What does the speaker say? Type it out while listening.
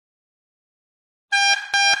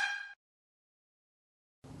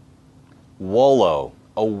Wolo,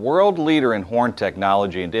 a world leader in horn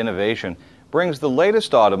technology and innovation, brings the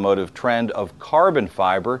latest automotive trend of carbon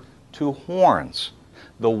fiber to horns.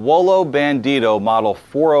 The Wolo Bandido Model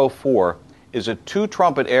 404 is a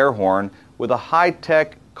two-trumpet air horn with a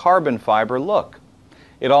high-tech carbon fiber look.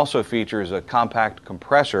 It also features a compact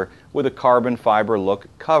compressor with a carbon fiber look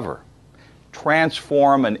cover.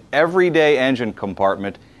 Transform an everyday engine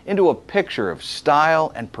compartment into a picture of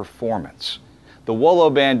style and performance. The Wolo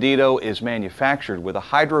Bandido is manufactured with a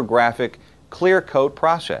hydrographic clear coat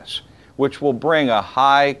process, which will bring a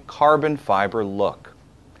high carbon fiber look.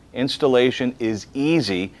 Installation is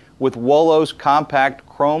easy with Wolo's compact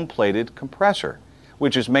chrome-plated compressor,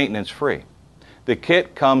 which is maintenance-free. The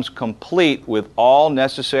kit comes complete with all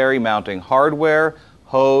necessary mounting hardware,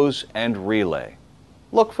 hose, and relay.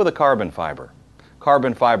 Look for the carbon fiber.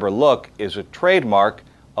 Carbon fiber look is a trademark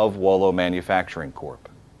of Wolo Manufacturing Corp.